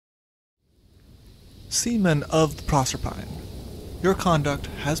Seamen of the Proserpine, your conduct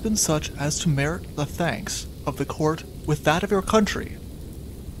has been such as to merit the thanks of the court with that of your country,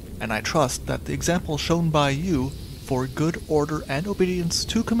 and I trust that the example shown by you for good order and obedience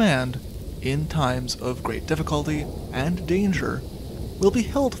to command in times of great difficulty and danger will be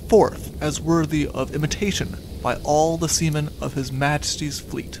held forth as worthy of imitation by all the seamen of His Majesty's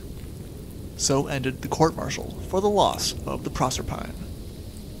fleet. So ended the court-martial for the loss of the Proserpine.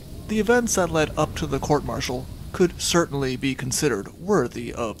 The events that led up to the court-martial could certainly be considered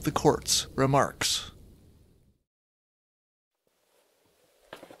worthy of the court's remarks.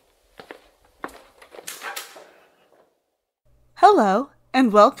 Hello,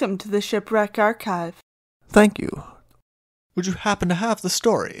 and welcome to the Shipwreck Archive. Thank you. Would you happen to have the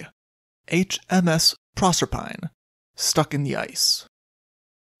story? HMS Proserpine, Stuck in the Ice.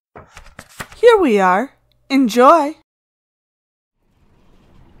 Here we are. Enjoy!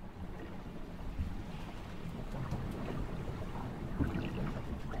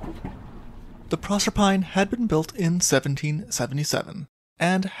 The Proserpine had been built in 1777,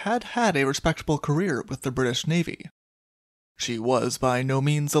 and had had a respectable career with the British Navy. She was by no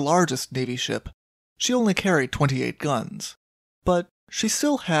means the largest Navy ship. She only carried 28 guns, but she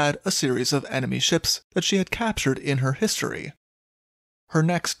still had a series of enemy ships that she had captured in her history. Her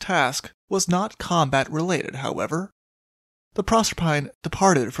next task was not combat-related, however. The Proserpine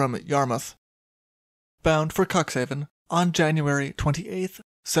departed from Yarmouth, bound for Cuxhaven on January 28,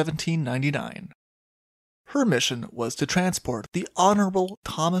 1799. Her mission was to transport the Honorable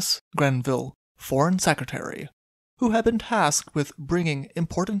Thomas Grenville, Foreign Secretary, who had been tasked with bringing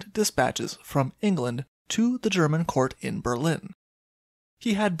important dispatches from England to the German court in Berlin.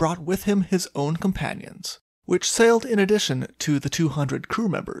 He had brought with him his own companions, which sailed in addition to the 200 crew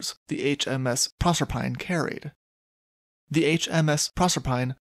members the HMS Proserpine carried. The HMS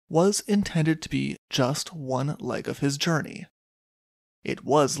Proserpine was intended to be just one leg of his journey. It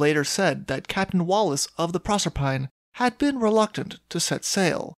was later said that Captain Wallis of the Proserpine had been reluctant to set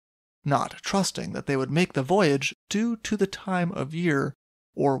sail, not trusting that they would make the voyage due to the time of year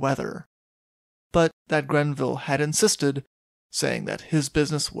or weather, but that Grenville had insisted, saying that his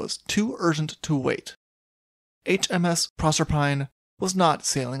business was too urgent to wait. HMS Proserpine was not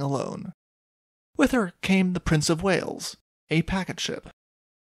sailing alone. With her came the Prince of Wales, a packet ship.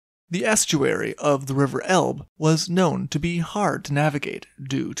 The estuary of the River Elbe was known to be hard to navigate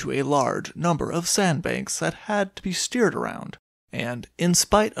due to a large number of sandbanks that had to be steered around, and in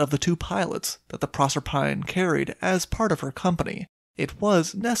spite of the 2 pilots that the Proserpine carried as part of her company, it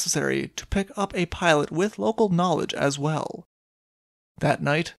was necessary to pick up a pilot with local knowledge as well. That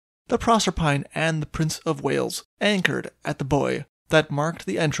night, the Proserpine and the Prince of Wales anchored at the buoy that marked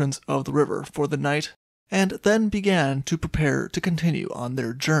the entrance of the river for the night, and then began to prepare to continue on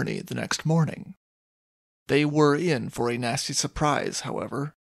their journey the next morning. They were in for a nasty surprise,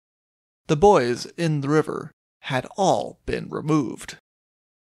 however. The buoys in the river had all been removed.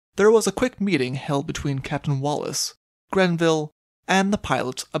 There was a quick meeting held between Captain Wallis, Grenville, and the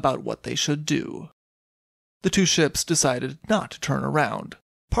pilots about what they should do. The 2 ships decided not to turn around,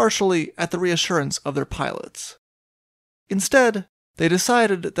 partially at the reassurance of their pilots. Instead, they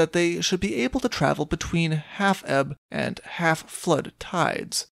decided that they should be able to travel between half-ebb and half-flood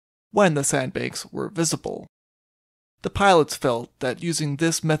tides, when the sandbanks were visible. The pilots felt that using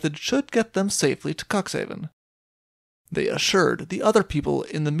this method should get them safely to Cuxhaven. They assured the other people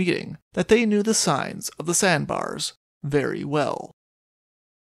in the meeting that they knew the signs of the sandbars very well.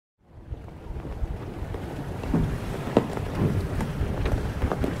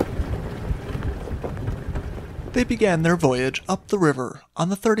 They began their voyage up the river on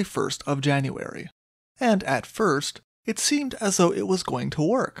the 31st of January, and at first it seemed as though it was going to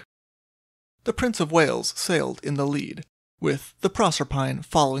work. The Prince of Wales sailed in the lead, with the Proserpine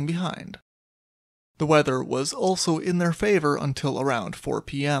following behind. The weather was also in their favor until around 4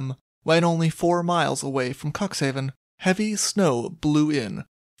 p.m., when only 4 miles away from Cuxhaven, heavy snow blew in,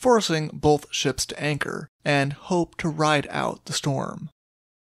 forcing both ships to anchor and hope to ride out the storm.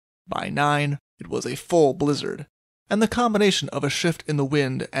 By 9, it was a full blizzard, and the combination of a shift in the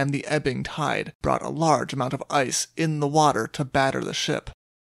wind and the ebbing tide brought a large amount of ice in the water to batter the ship.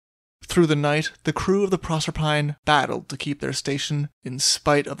 Through the night, the crew of the Proserpine battled to keep their station in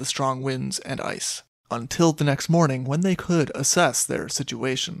spite of the strong winds and ice, until the next morning when they could assess their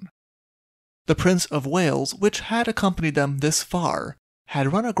situation. The Prince of Wales, which had accompanied them this far,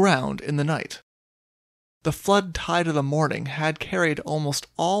 had run aground in the night. The flood tide of the morning had carried almost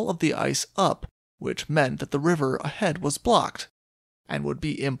all of the ice up, which meant that the river ahead was blocked, and would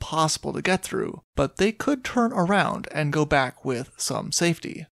be impossible to get through, but they could turn around and go back with some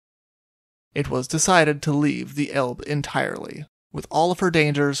safety. it was decided to leave the Elbe entirely, with all of her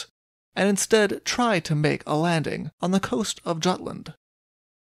dangers, and instead try to make a landing on the coast of Jutland.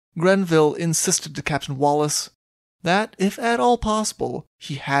 Grenville insisted to Captain Wallace that, if at all possible,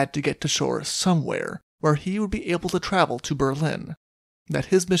 he had to get to shore somewhere where he would be able to travel to Berlin, that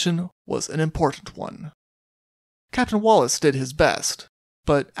his mission was an important one. Captain Wallace did his best,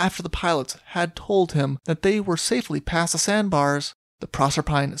 but after the pilots had told him that they were safely past the sandbars, the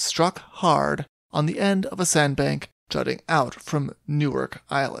Proserpine struck hard on the end of a sandbank jutting out from Newark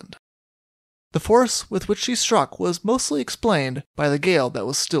Island. The force with which she struck was mostly explained by the gale that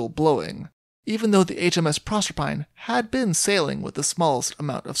was still blowing, even though the HMS Proserpine had been sailing with the smallest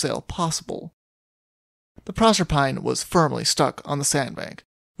amount of sail possible. The Proserpine was firmly stuck on the sandbank,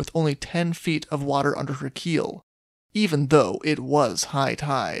 with only 10 feet of water under her keel, even though it was high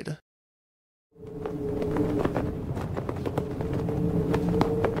tide.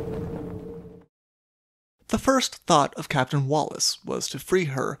 The first thought of Captain Wallace was to free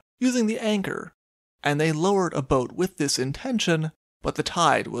her using the anchor, and they lowered a boat with this intention, but the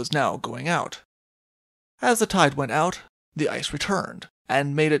tide was now going out. As the tide went out, the ice returned,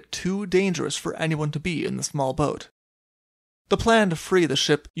 and made it too dangerous for anyone to be in the small boat. The plan to free the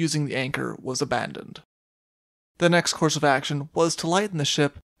ship using the anchor was abandoned. The next course of action was to lighten the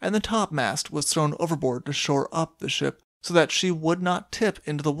ship, and the topmast was thrown overboard to shore up the ship so that she would not tip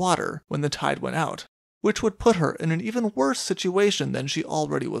into the water when the tide went out, which would put her in an even worse situation than she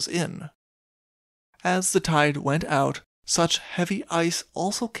already was in. As the tide went out, such heavy ice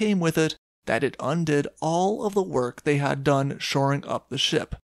also came with it that it undid all of the work they had done shoring up the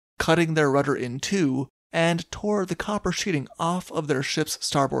ship, cutting their rudder in two, and tore the copper sheeting off of their ship's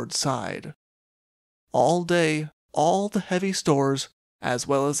starboard side. All day, all the heavy stores, as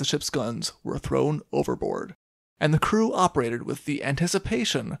well as the ship's guns, were thrown overboard, and the crew operated with the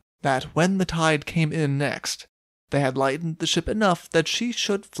anticipation that when the tide came in next, they had lightened the ship enough that she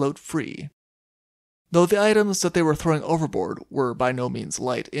should float free. Though the items that they were throwing overboard were by no means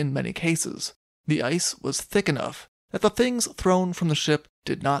light in many cases, the ice was thick enough that the things thrown from the ship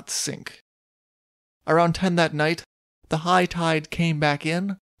did not sink. Around 10 that night, the high tide came back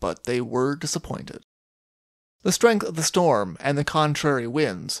in, but they were disappointed. The strength of the storm and the contrary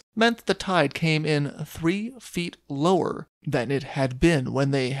winds meant that the tide came in 3 feet lower than it had been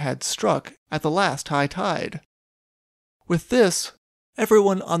when they had struck at the last high tide. With this,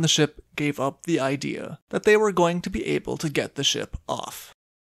 everyone on the ship gave up the idea that they were going to be able to get the ship off.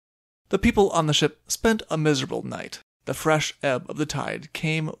 The people on the ship spent a miserable night. The fresh ebb of the tide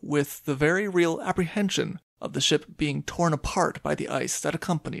came with the very real apprehension of the ship being torn apart by the ice that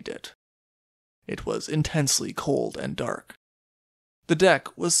accompanied it. It was intensely cold and dark. The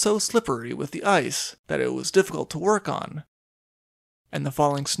deck was so slippery with the ice that it was difficult to work on, and the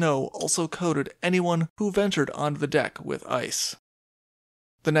falling snow also coated anyone who ventured onto the deck with ice.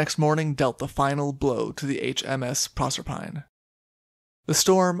 The next morning dealt the final blow to the HMS Proserpine. The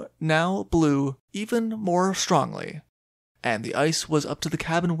storm now blew even more strongly, and the ice was up to the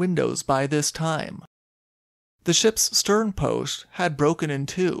cabin windows by this time. The ship's stern post had broken in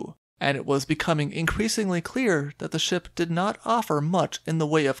two, and it was becoming increasingly clear that the ship did not offer much in the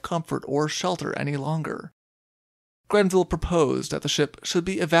way of comfort or shelter any longer. Grenville proposed that the ship should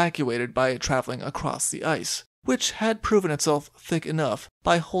be evacuated by traveling across the ice, which had proven itself thick enough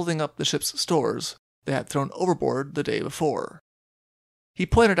by holding up the ship's stores they had thrown overboard the day before. He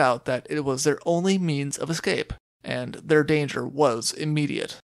pointed out that it was their only means of escape, and their danger was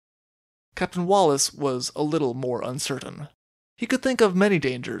immediate. Captain Wallace was a little more uncertain. He could think of many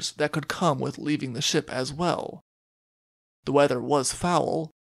dangers that could come with leaving the ship as well. The weather was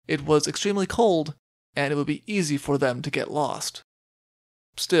foul, it was extremely cold, and it would be easy for them to get lost.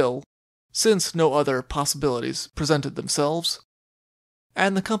 Still, since no other possibilities presented themselves,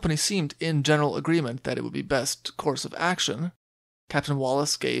 and the company seemed in general agreement that it would be best course of action, Captain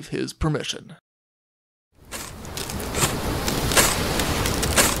Wallace gave his permission.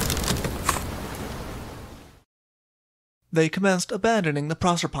 They commenced abandoning the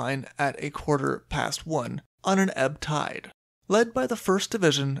Proserpine at 1:15 on an ebb tide, led by the 1st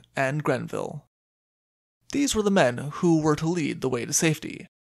Division and Grenville. These were the men who were to lead the way to safety,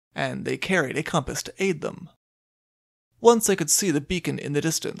 and they carried a compass to aid them. Once they could see the beacon in the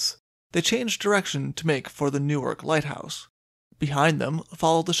distance, they changed direction to make for the Newark lighthouse. Behind them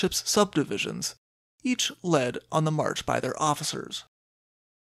followed the ship's subdivisions, each led on the march by their officers.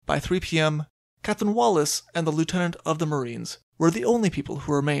 By 3 p.m., Captain Wallace and the lieutenant of the Marines were the only people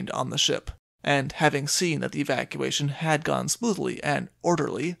who remained on the ship, and having seen that the evacuation had gone smoothly and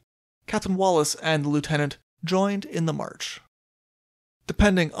orderly, Captain Wallace and the lieutenant joined in the march.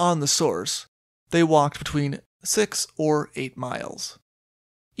 Depending on the source, they walked between 6 or 8 miles.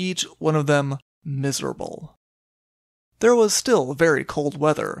 Each one of them miserable. There was still very cold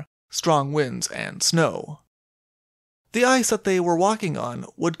weather, strong winds, and snow. The ice that they were walking on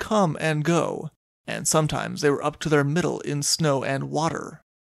would come and go, and sometimes they were up to their middle in snow and water.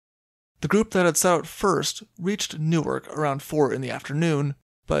 The group that had set out first reached Newark around 4 in the afternoon,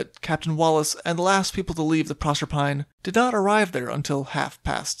 but Captain Wallace and the last people to leave the Proserpine did not arrive there until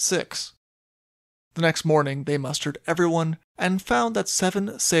 6:30. The next morning they mustered everyone and found that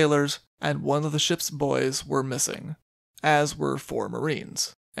 7 sailors and one of the ship's boys were missing, as were 4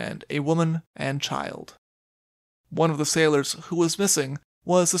 Marines, and a woman and child. One of the sailors who was missing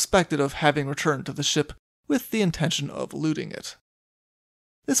was suspected of having returned to the ship with the intention of looting it.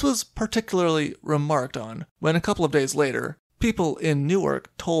 This was particularly remarked on when a couple of days later, people in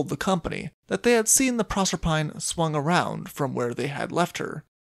Newark told the company that they had seen the Proserpine swung around from where they had left her,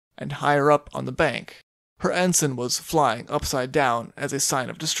 and higher up on the bank, her ensign was flying upside down as a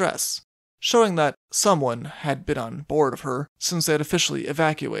sign of distress, showing that someone had been on board of her since they had officially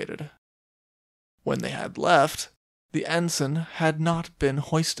evacuated. When they had left, the ensign had not been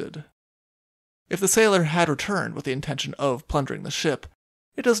hoisted. If the sailor had returned with the intention of plundering the ship,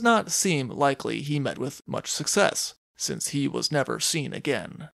 it does not seem likely he met with much success, since he was never seen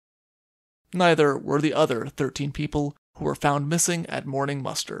again. Neither were the other 13 people who were found missing at morning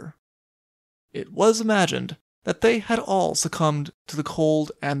muster. It was imagined that they had all succumbed to the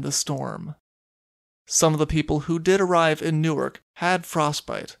cold and the storm. Some of the people who did arrive in Newark had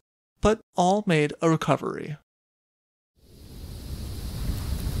frostbite, but all made a recovery.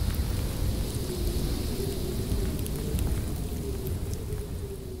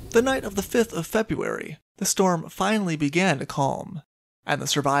 The night of the 5th of February, the storm finally began to calm, and the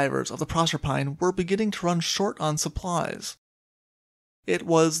survivors of the Proserpine were beginning to run short on supplies. It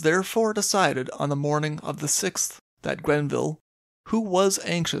was therefore decided on the morning of the 6th that Grenville, who was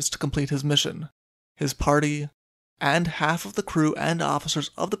anxious to complete his mission, his party, and half of the crew and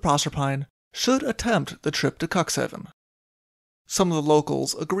officers of the Proserpine should attempt the trip to Cuxhaven. Some of the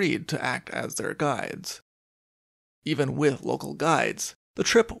locals agreed to act as their guides. Even with local guides, the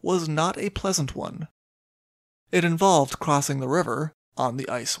trip was not a pleasant one. It involved crossing the river, on the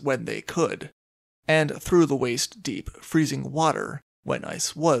ice when they could, and through the waist-deep, freezing water when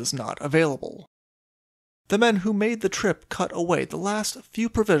ice was not available. The men who made the trip cut away the last few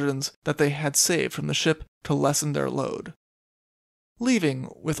provisions that they had saved from the ship to lessen their load, leaving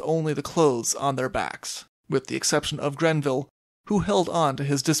with only the clothes on their backs, with the exception of Grenville, who held on to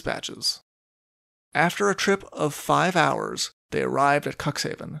his dispatches. After a trip of 5 hours, they arrived at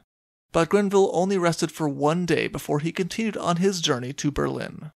Cuxhaven, but Grenville only rested for 1 day before he continued on his journey to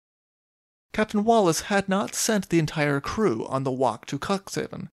Berlin. Captain Wallace had not sent the entire crew on the walk to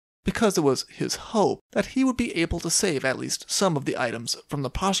Cuxhaven, because it was his hope that he would be able to save at least some of the items from the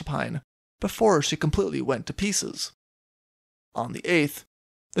Proserpine before she completely went to pieces. On the 8th,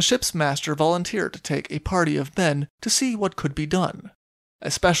 the ship's master volunteered to take a party of men to see what could be done,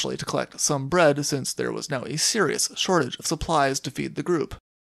 especially to collect some bread since there was now a serious shortage of supplies to feed the group.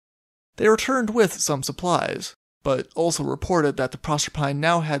 They returned with some supplies, but also reported that the Proserpine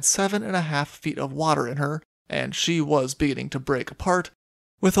now had 7.5 feet of water in her, and she was beginning to break apart,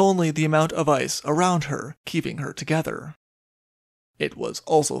 with only the amount of ice around her keeping her together. It was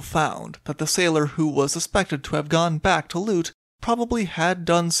also found that the sailor who was suspected to have gone back to loot probably had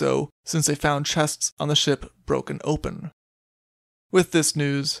done so since they found chests on the ship broken open. With this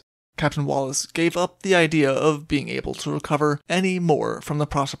news, Captain Wallace gave up the idea of being able to recover any more from the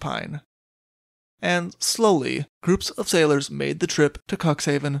Proserpine. And slowly, groups of sailors made the trip to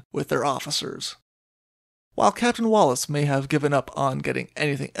Cuxhaven with their officers. While Captain Wallace may have given up on getting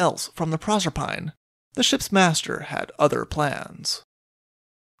anything else from the Proserpine, the ship's master had other plans.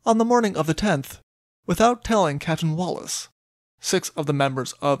 On the morning of the 10th, without telling Captain Wallace, 6 of the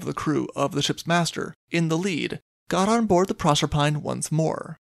members of the crew of the ship's master, in the lead, got on board the Proserpine once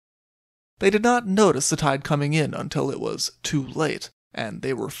more. They did not notice the tide coming in until it was too late, and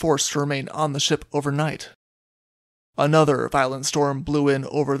they were forced to remain on the ship overnight. Another violent storm blew in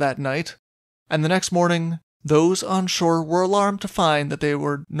over that night, and the next morning, those on shore were alarmed to find that they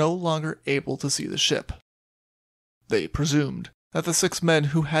were no longer able to see the ship. They presumed that the 6 men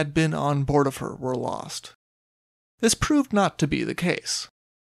who had been on board of her were lost. This proved not to be the case.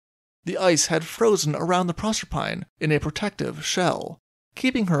 The ice had frozen around the Proserpine in a protective shell,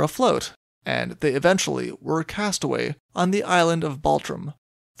 keeping her afloat, and they eventually were cast away on the island of Baltrum,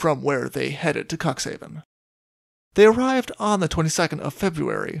 from where they headed to Cuxhaven. They arrived on the 22nd of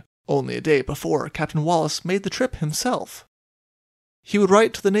February, only a day before Captain Wallace made the trip himself. He would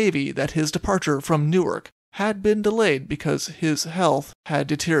write to the Navy that his departure from Newark had been delayed because his health had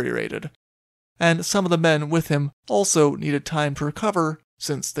deteriorated, and some of the men with him also needed time to recover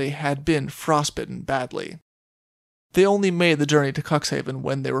since they had been frostbitten badly. They only made the journey to Cuxhaven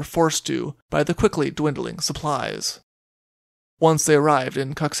when they were forced to by the quickly dwindling supplies. Once they arrived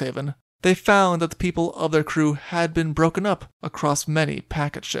in Cuxhaven, they found that the people of their crew had been broken up across many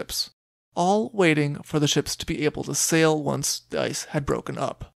packet ships, all waiting for the ships to be able to sail once the ice had broken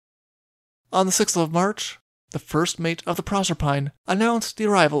up. On the 6th of March, the first mate of the Proserpine announced the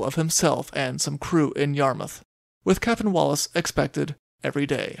arrival of himself and some crew in Yarmouth, with Captain Wallace expected every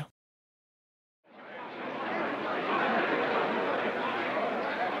day.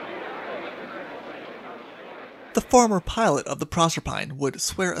 The former pilot of the Proserpine would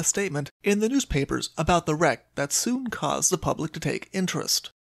swear a statement in the newspapers about the wreck that soon caused the public to take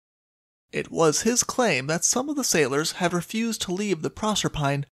interest. It was his claim that some of the sailors had refused to leave the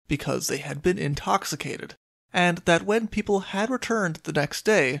Proserpine because they had been intoxicated, and that when people had returned the next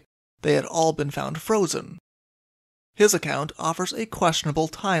day, they had all been found frozen. His account offers a questionable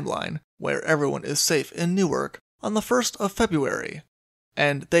timeline where everyone is safe in Newark on the 1st of February,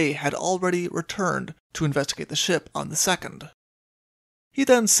 and they had already returned to investigate the ship on the 2nd. He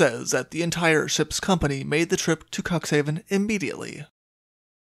then says that the entire ship's company made the trip to Cuxhaven immediately.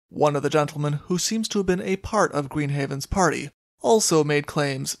 One of the gentlemen who seems to have been a part of Greenhaven's party also made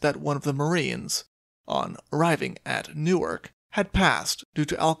claims that one of the Marines, on arriving at Newark, had passed due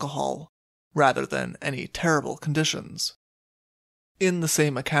to alcohol, rather than any terrible conditions. In the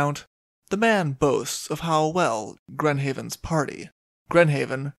same account, the man boasts of how well Greenhaven's party,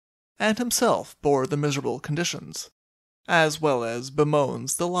 Greenhaven, and himself bore the miserable conditions, as well as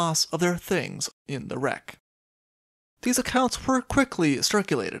bemoans the loss of their things in the wreck. These accounts were quickly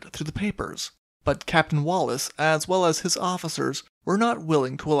circulated through the papers, but Captain Wallace, as well as his officers, were not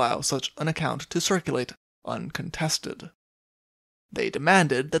willing to allow such an account to circulate uncontested. They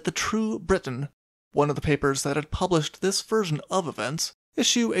demanded that the True Briton, one of the papers that had published this version of events,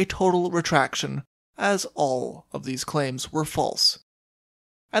 issue a total retraction, as all of these claims were false,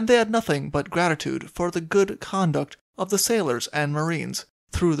 and they had nothing but gratitude for the good conduct of the sailors and Marines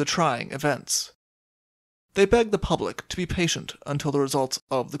through the trying events. They begged the public to be patient until the results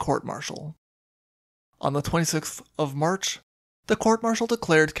of the court-martial. On the 26th of March, the court-martial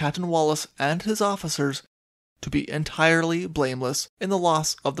declared Captain Wallace and his officers to be entirely blameless in the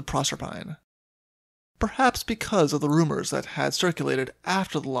loss of the Proserpine. Perhaps because of the rumors that had circulated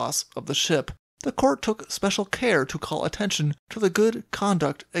after the loss of the ship, the court took special care to call attention to the good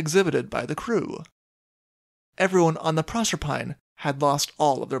conduct exhibited by the crew. Everyone on the Proserpine had lost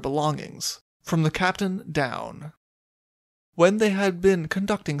all of their belongings, from the captain down. When they had been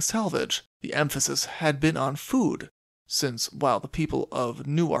conducting salvage, the emphasis had been on food, since while the people of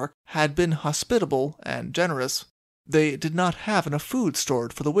Newark had been hospitable and generous, they did not have enough food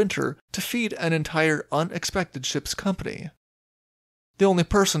stored for the winter to feed an entire unexpected ship's company. The only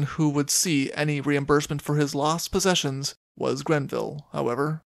person who would see any reimbursement for his lost possessions was Grenville,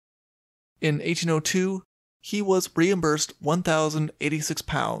 however. In 1802, he was reimbursed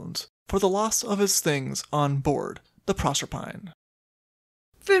 £1,086 for the loss of his things on board the Proserpine.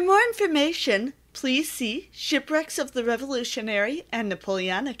 For more information, please see Shipwrecks of the Revolutionary and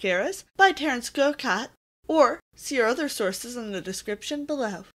Napoleonic Eras by Terence Gocott, or see our other sources in the description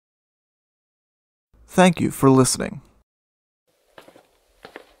below. Thank you for listening.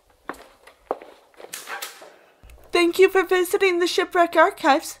 Thank you for visiting the Shipwreck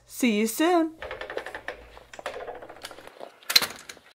Archives. See you soon.